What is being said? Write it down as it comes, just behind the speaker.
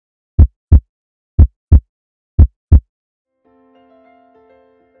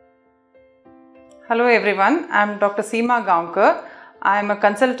Hello everyone, I am Dr. Seema Gaonkar. I am a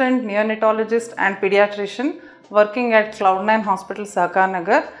consultant neonatologist and pediatrician working at Cloudnine Hospital,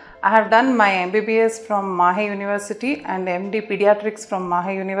 Sahakarnagar. I have done my MBBS from Mahe University and MD Pediatrics from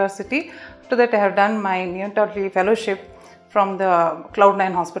Mahe University. After that I have done my neonatology fellowship from the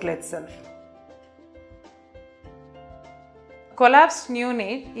Cloudnine Hospital itself. Collapsed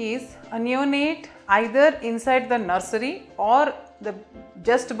neonate is a neonate either inside the nursery or the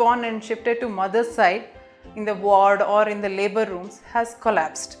just born and shifted to mother's side in the ward or in the labor rooms has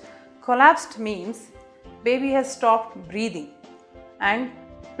collapsed. Collapsed means baby has stopped breathing, and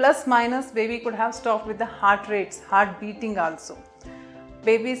plus minus baby could have stopped with the heart rates, heart beating also.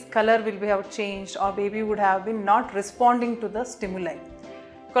 Baby's color will have changed, or baby would have been not responding to the stimuli.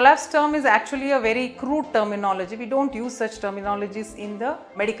 Collapse term is actually a very crude terminology. We don't use such terminologies in the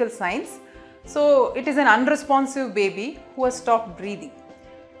medical science. So it is an unresponsive baby who has stopped breathing.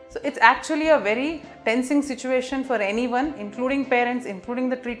 So it's actually a very tensing situation for anyone, including parents, including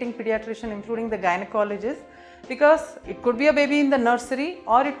the treating pediatrician, including the gynecologist, because it could be a baby in the nursery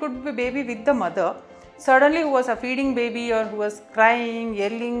or it could be a baby with the mother. Suddenly, who was a feeding baby or who was crying,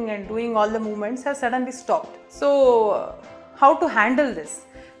 yelling and doing all the movements has suddenly stopped. So how to handle this?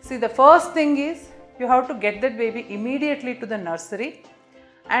 See, the first thing is you have to get that baby immediately to the nursery,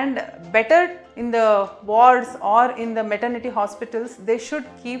 and better in the wards or in the maternity hospitals, they should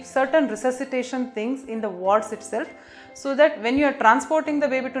keep certain resuscitation things in the wards itself, so that when you are transporting the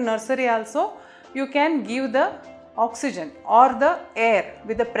baby to nursery also, you can give the oxygen or the air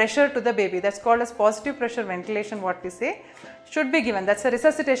with the pressure to the baby. That's called as positive pressure ventilation, what we say, should be given. That's the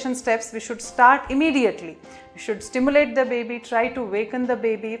resuscitation steps we should start immediately. We should stimulate the baby, try to awaken the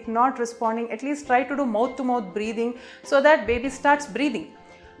baby. If not responding, at least try to do mouth to mouth breathing so that baby starts breathing.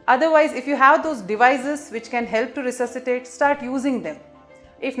 Otherwise, if you have those devices which can help to resuscitate, start using them.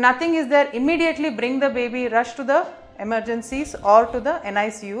 If nothing is there, immediately bring the baby, rush to the emergencies or to the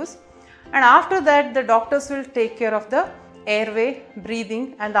NICUs. And after that, the doctors will take care of the airway,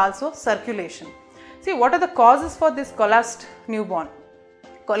 breathing and also circulation. See, what are the causes for this collapsed newborn?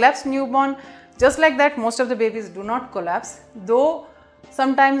 Collapsed newborn, just like that, most of the babies do not collapse, though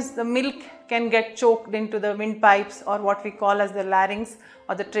sometimes the milk can get choked into the windpipes or what we call as the larynx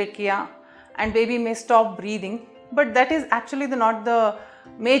or the trachea, and baby may stop breathing, but that is actually not the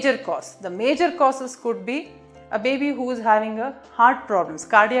major cause. The major causes could be a baby who is having a heart problems,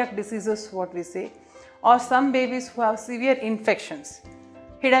 cardiac diseases what we say, or some babies who have severe infections,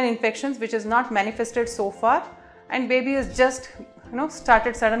 hidden infections which is not manifested so far, and baby is just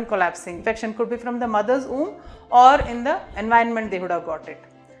started sudden collapsing. Infection could be from the mother's womb or in the environment they would have got it.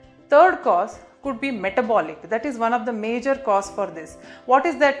 Third cause could be metabolic. That is one of the major cause for this. What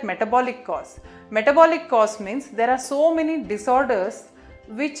is that metabolic cause? Metabolic cause means there are so many disorders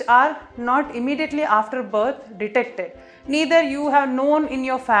which are not immediately after birth detected. Neither you have known in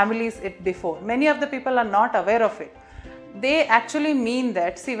your families it before. Many of the people are not aware of it. They actually mean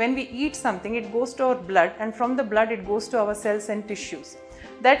that, see, when we eat something, it goes to our blood, and from the blood it goes to our cells and tissues.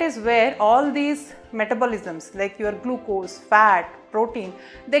 That is where all these metabolisms like your glucose, fat, protein,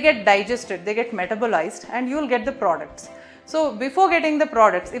 they get digested, they get metabolized, and you will get the products. So before getting the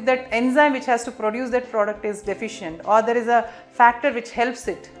products, if that enzyme which has to produce that product is deficient, or there is a factor which helps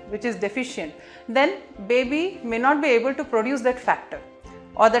it which is deficient, then baby may not be able to produce that factor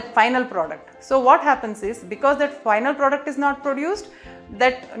or that final product. So what happens is, because that final product is not produced,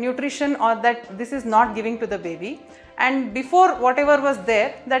 that nutrition or that this is not giving to the baby, and before whatever was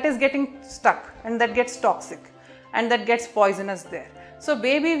there, that is getting stuck, and that gets toxic and that gets poisonous there. So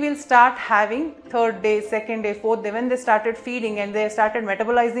baby will start having third day, second day, fourth day, when they started feeding and they started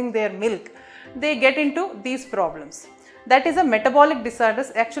metabolizing their milk, they get into these problems. That is a metabolic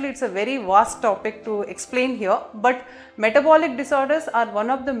disorders. Actually, it's a very vast topic to explain here, but metabolic disorders are one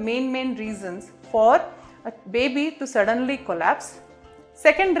of the main reasons for a baby to suddenly collapse.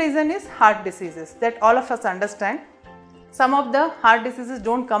 Second reason is heart diseases, that all of us understand. Some of the heart diseases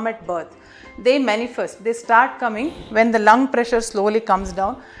don't come at birth. They manifest, they start coming when the lung pressure slowly comes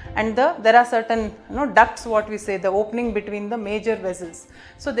down, and there are certain ducts, what we say, the opening between the major vessels.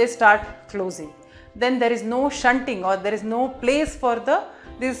 So they start closing. Then there is no shunting, or there is no place for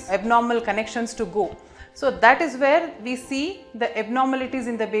these abnormal connections to go. So that is where we see the abnormalities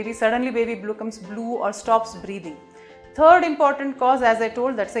in the baby. Suddenly baby becomes blue or stops breathing. Third important cause, as I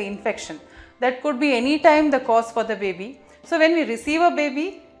told, that's an infection. That could be any time the cause for the baby. So when we receive a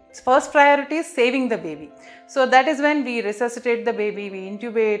baby, first priority is saving the baby. So that is when we resuscitate the baby, we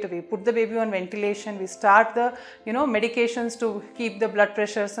intubate, we put the baby on ventilation, we start the medications to keep the blood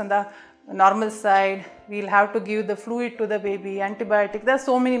pressures on the normal side. We'll have to give the fluid to the baby, antibiotic. There are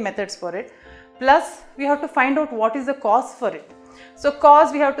so many methods for it. Plus, we have to find out what is the cause for it. So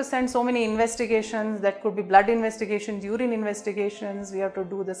cause, we have to send so many investigations. That could be blood investigations, urine investigations. We have to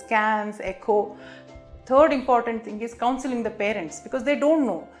do the scans, echo. Third important thing is counseling the parents, because they don't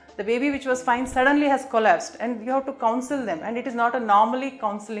know. The baby which was fine suddenly has collapsed, and you have to counsel them, and it is not a normally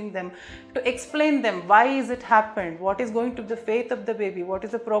counseling them to explain them why is it happened, what is going to be the fate of the baby, what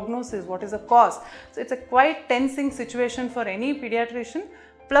is the prognosis, what is the cause. So it's a quite tensing situation for any pediatrician,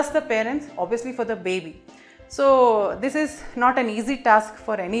 plus the parents, obviously for the baby. So this is not an easy task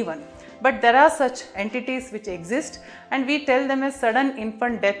for anyone, but there are such entities which exist, and we tell them as sudden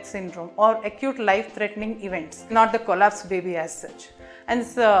infant death syndrome or acute life-threatening events, not the collapsed baby as such. And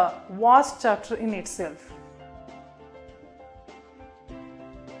it's a vast chapter in itself.